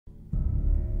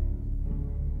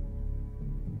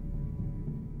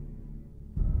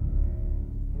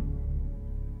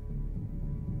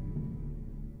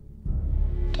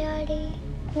Daddy,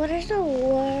 what is a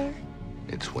war?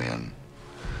 It's when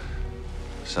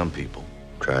some people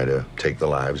try to take the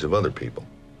lives of other people.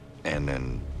 And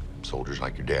then soldiers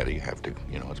like your daddy have to,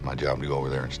 it's my job to go over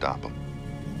there and stop them.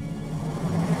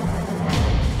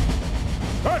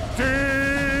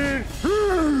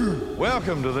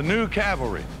 Welcome to the new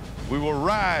cavalry. We will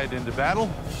ride into battle,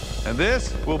 and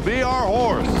this will be our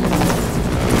horse.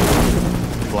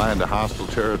 Fly into hostile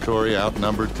territory,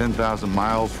 outnumbered 10,000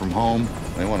 miles from home.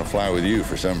 They want to fly with you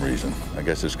for some reason. I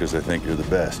guess it's because they think you're the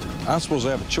best. I'm supposed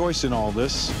to have a choice in all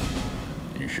this.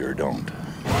 You sure don't.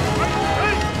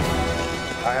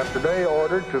 I have today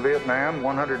ordered to Vietnam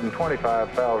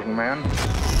 125,000 men.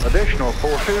 Additional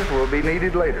forces will be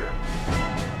needed later.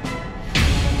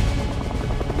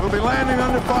 We'll be landing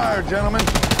under fire, gentlemen.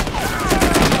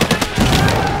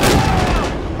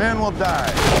 Men will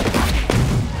die.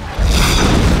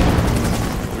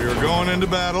 We are going into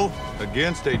battle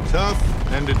against a tough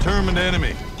and determined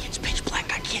enemy. It's pitch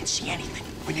black. I can't see anything.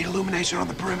 We need illumination on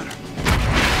the perimeter.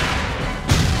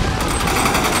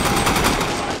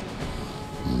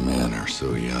 Men are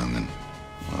so young, and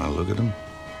when I look at them,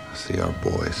 I see our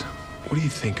boys. What do you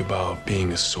think about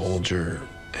being a soldier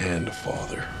and a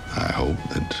father? I hope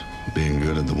that being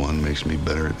good at the one makes me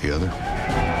better at the other.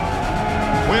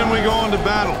 When we go into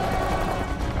battle,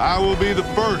 I will be the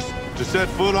first to set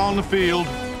foot on the field,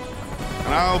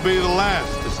 and I will be the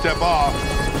last to step off.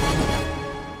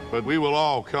 But we will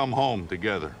all come home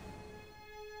together.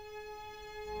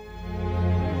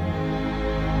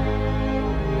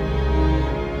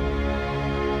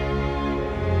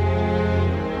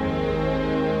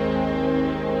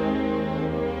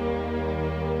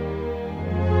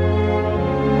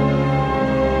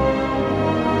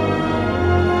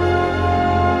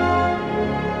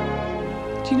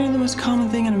 Do you know the most common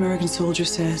thing an American soldier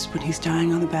says when he's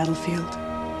dying on the battlefield?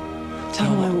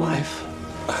 Tell my wife.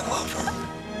 I love her.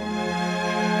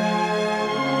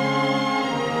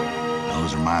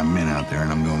 Those are my men out there,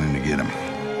 and I'm going in to get them.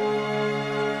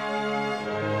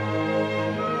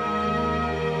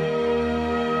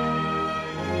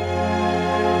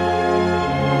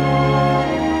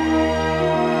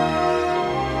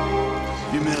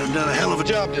 You men have done a hell of a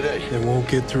job today. They won't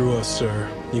get through us, sir.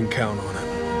 You can count on it.